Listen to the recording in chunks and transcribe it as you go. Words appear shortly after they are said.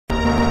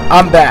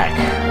I'm back.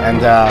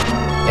 And,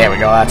 there we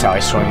go. That's how I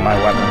swing my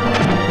weapon.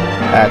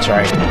 That's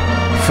right.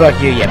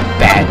 Fuck you, you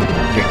bat.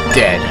 You're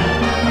dead.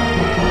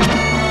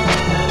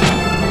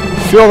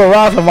 Feel the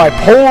wrath of my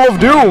pole of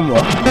doom!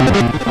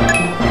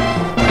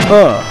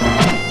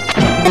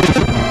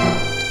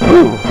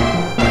 Ooh.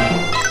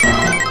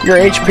 Your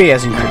HP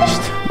has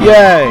increased.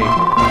 Yay!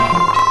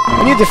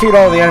 When you defeat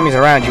all the enemies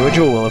around you, a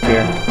jewel will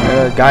appear.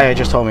 Gaia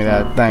just told me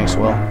that. Thanks,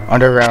 Will.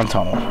 Underground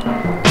tunnel.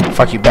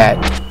 Fuck you, bat.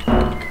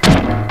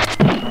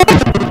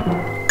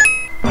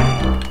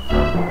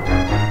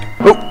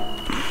 Ooh.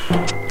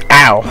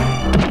 Ow.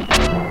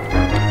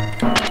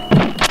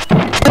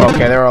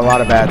 Okay, there are a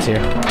lot of bats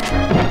here.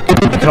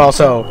 You can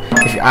also,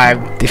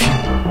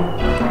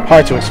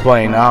 hard to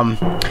explain.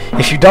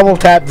 If you double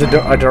tap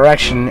a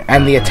direction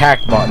and the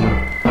attack button,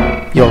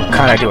 you'll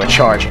kind of do a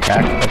charge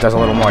attack that does a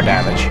little more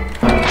damage,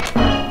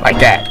 like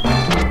that.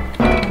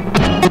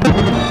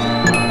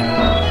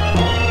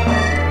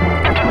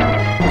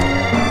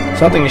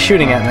 Something is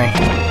shooting at me.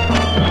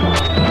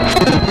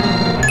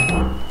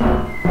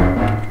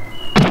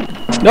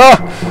 No!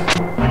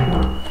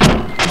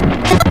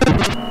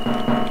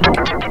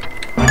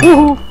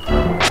 Woohoo!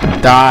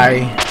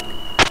 Die.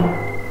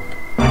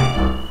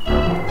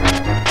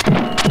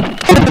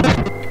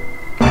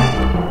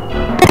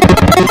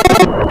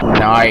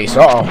 Nice.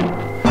 Uh-oh.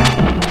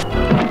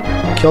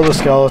 Kill the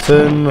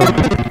skeleton.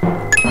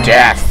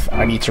 Death.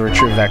 I need to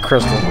retrieve that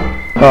crystal.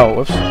 Oh,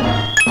 whoops.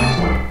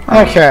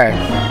 Okay.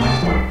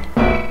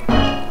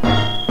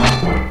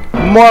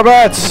 More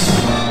bats.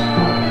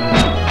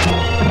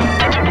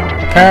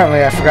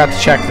 Apparently, I forgot to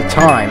check the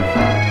time.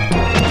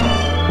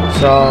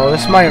 So,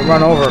 this might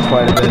run over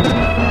quite a bit.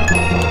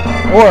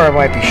 Or it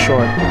might be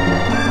short.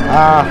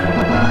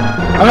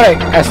 I'm going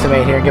to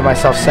estimate here and give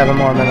myself 7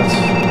 more minutes.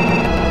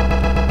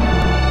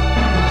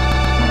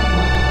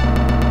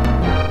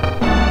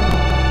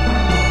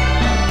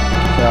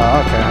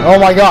 Okay. Oh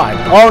my god.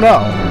 Oh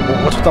no.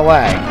 What's with the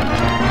lag?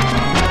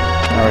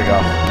 There we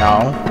go.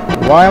 No.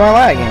 Why am I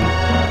lagging?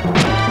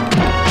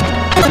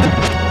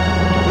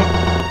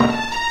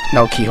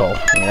 No keyhole.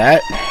 Look at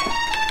that.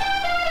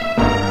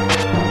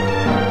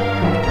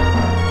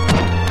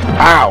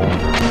 Ow.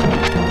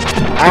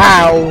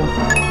 Ow.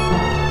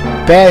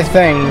 Bad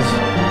things.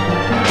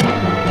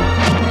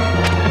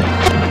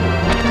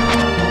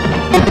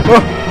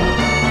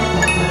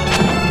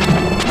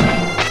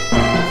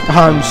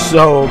 I'm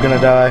so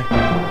gonna die.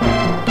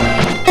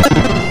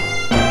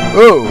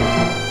 Ooh.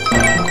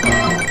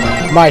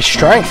 My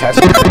strength has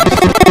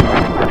increased.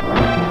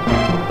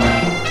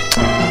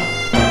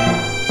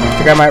 I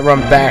think I might run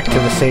back to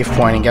the save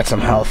point and get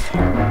some health.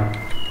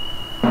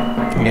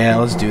 Yeah,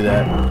 let's do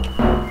that.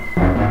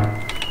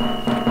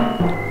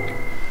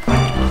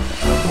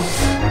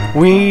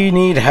 We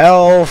need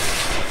health.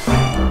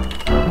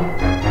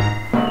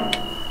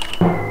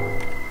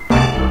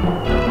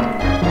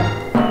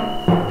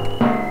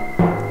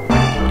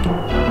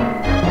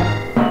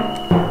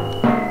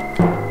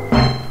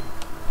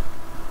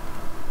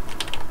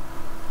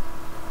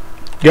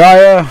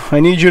 Gaia, I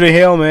need you to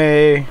heal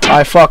me.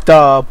 I fucked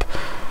up.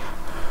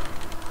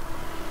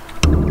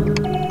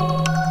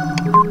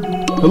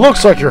 It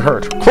looks like you're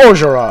hurt.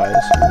 Close your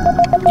eyes.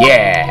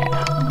 Yeah.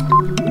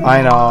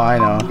 I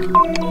know.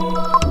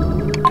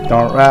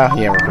 Don't,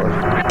 yeah, record.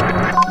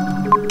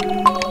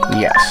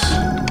 Yes.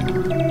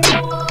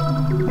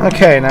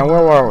 Okay, now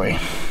where were we?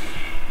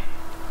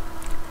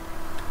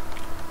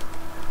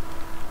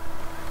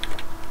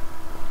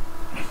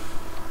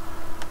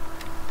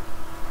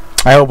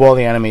 I hope all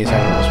the enemies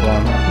have this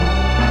one.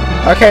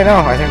 Okay,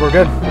 no, I think we're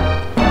good.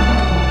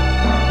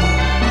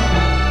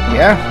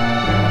 Yeah?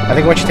 I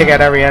think once you take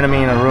out every enemy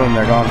in a room,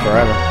 they're gone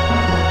forever.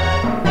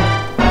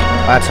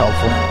 That's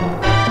helpful.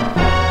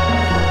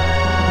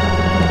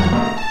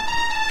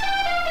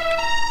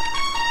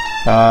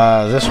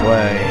 This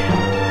way.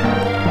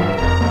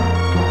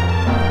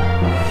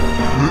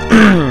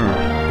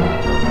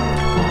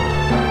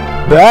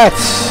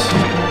 Bats!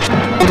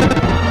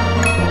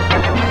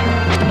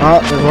 Oh,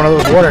 there's one of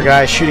those water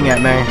guys shooting at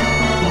me.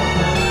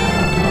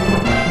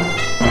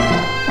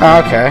 Oh,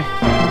 okay.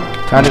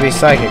 Time to be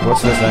psychic.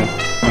 What's this thing?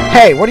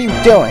 Hey, what are you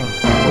doing?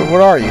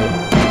 What are you?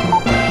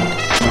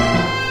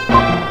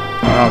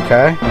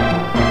 Okay.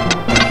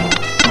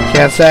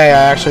 Can't say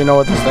I actually know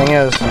what this thing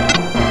is.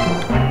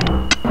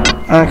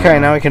 Okay,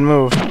 now we can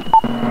move.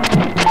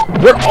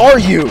 Where are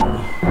you?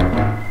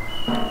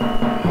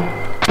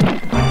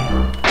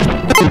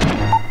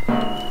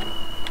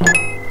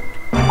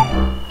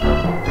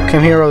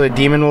 Come here or the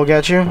demon will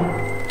get you.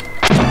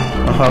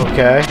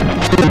 Okay.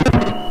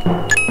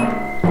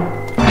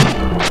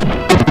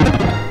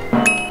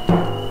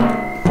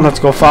 Let's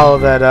go follow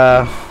that,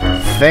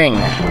 thing.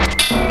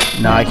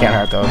 No, I can't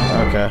hurt those.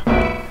 Okay.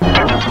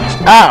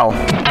 Ow!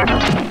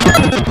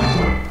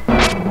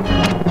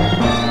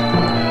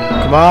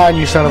 Come on,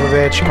 you son of a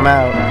bitch. Come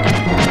out.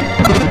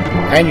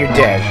 And you're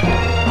dead.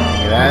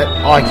 Look at that.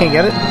 Oh, I can't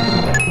get it?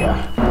 There we go.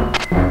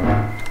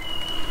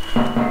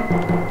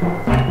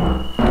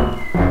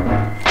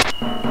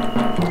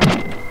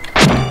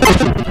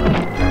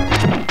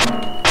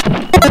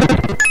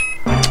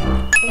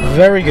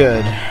 Very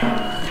good.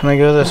 Can I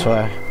go this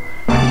way?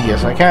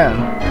 Yes, I can.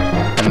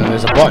 And then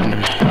there's a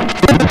button.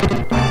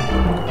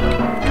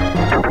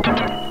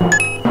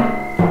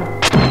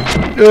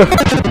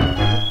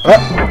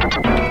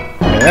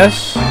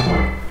 This?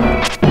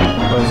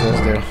 What does this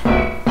do?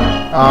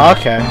 Oh,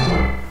 okay.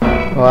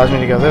 Allows me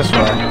to go this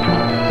way.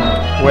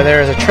 Where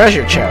there is a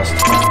treasure chest.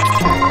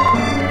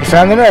 You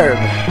found an herb.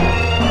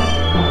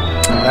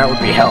 That would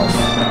be health.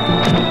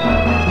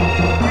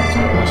 Let's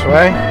go this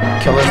way.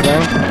 Kill this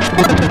thing.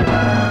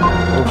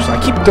 Oops, I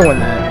keep doing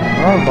that.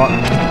 Wrong button.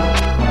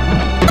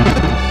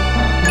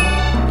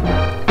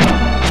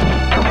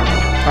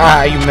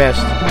 Ah, you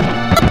missed.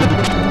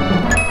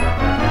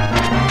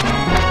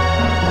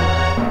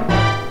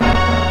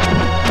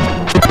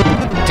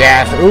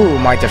 Death. Ooh,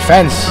 my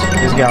defense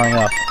is going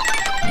up.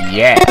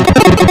 Yeah.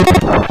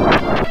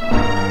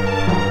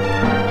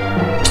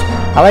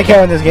 I like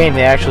how in this game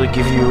they actually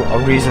give you a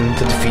reason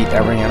to defeat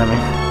every enemy,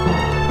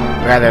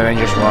 rather than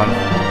just run.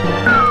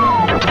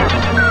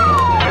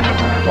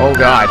 Oh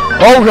god.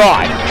 Oh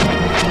god!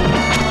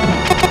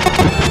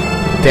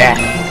 Death.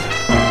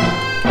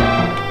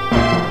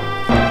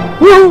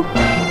 Woo!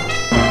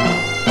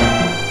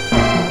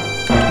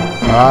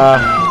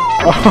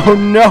 Oh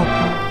no!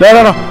 No,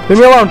 no, no! Leave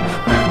me alone!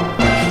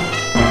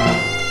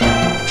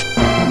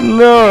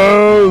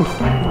 No!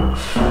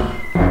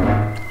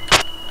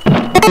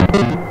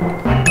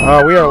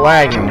 Oh, we are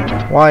lagging.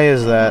 Why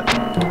is that?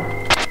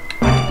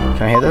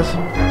 Can I hit this?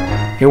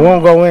 It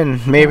won't go in.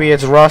 Maybe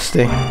it's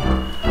rusty.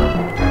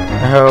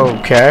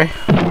 Okay.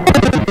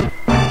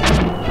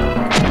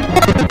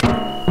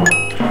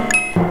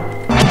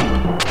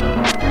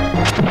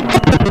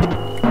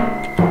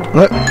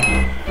 Look.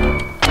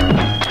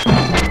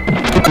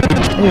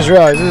 I just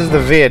realized this is the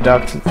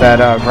viaduct that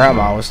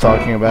Grandma was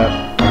talking about.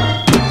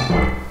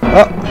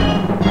 Oh!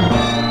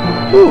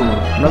 Ooh,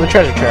 another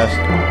treasure chest.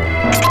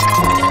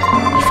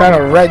 You found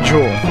a red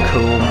jewel.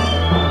 Cool.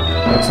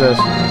 What's this?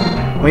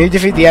 When you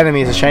defeat the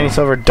enemies, a shiny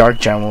silver dark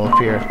gem will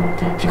appear.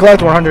 If you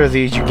collect 100 of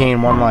these, you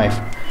gain 1 life.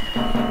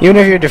 Even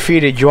if you're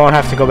defeated, you won't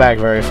have to go back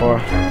very far.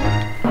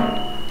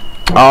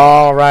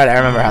 Alright, I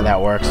remember how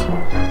that works.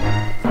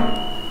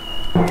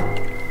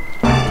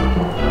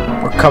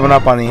 We're coming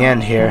up on the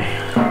end here.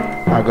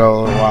 I'll go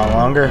a little while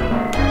longer.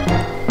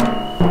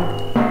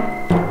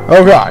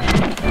 Oh god.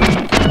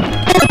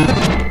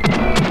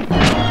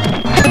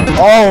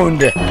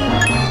 Owned!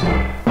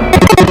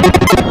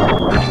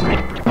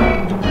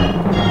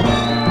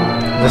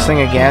 This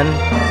thing again.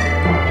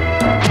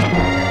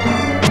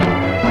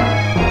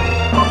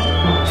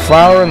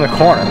 Flower in the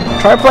corner.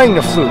 Try playing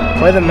the flute.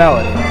 Play the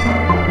melody.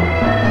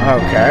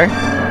 Okay.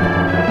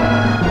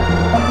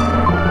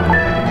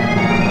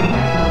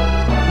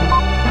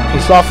 He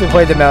softly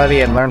played the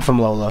melody and learned from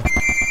Lola.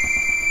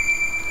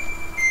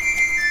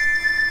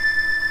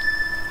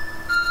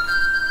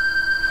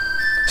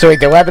 So wait,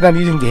 the weapon I'm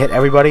using to hit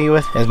everybody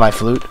with is my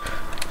flute?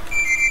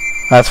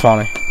 That's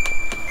funny.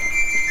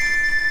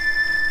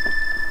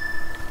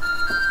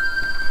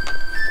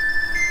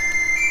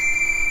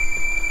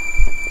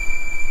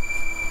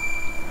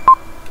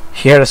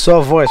 He heard a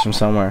soft voice from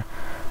somewhere.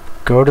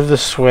 Go to the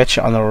switch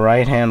on the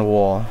right-hand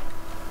wall.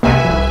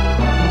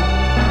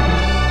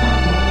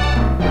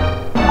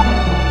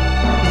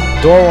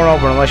 Door won't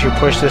open unless you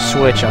push this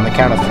switch on the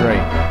count of 3.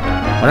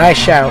 When I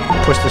shout,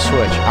 push the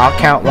switch. I'll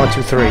count 1,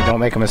 2, 3. Don't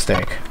make a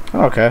mistake.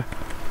 Okay.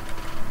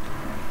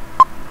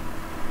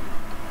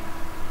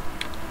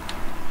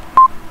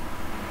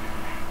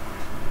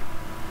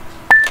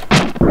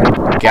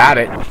 Got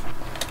it.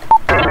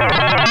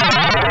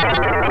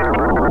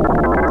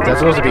 That's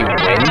supposed to be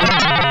wind?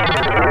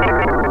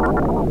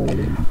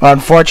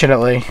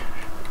 Unfortunately,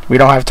 we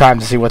don't have time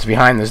to see what's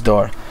behind this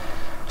door.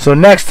 So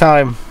next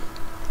time,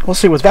 we'll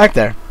see what's back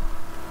there.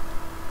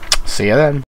 See you then.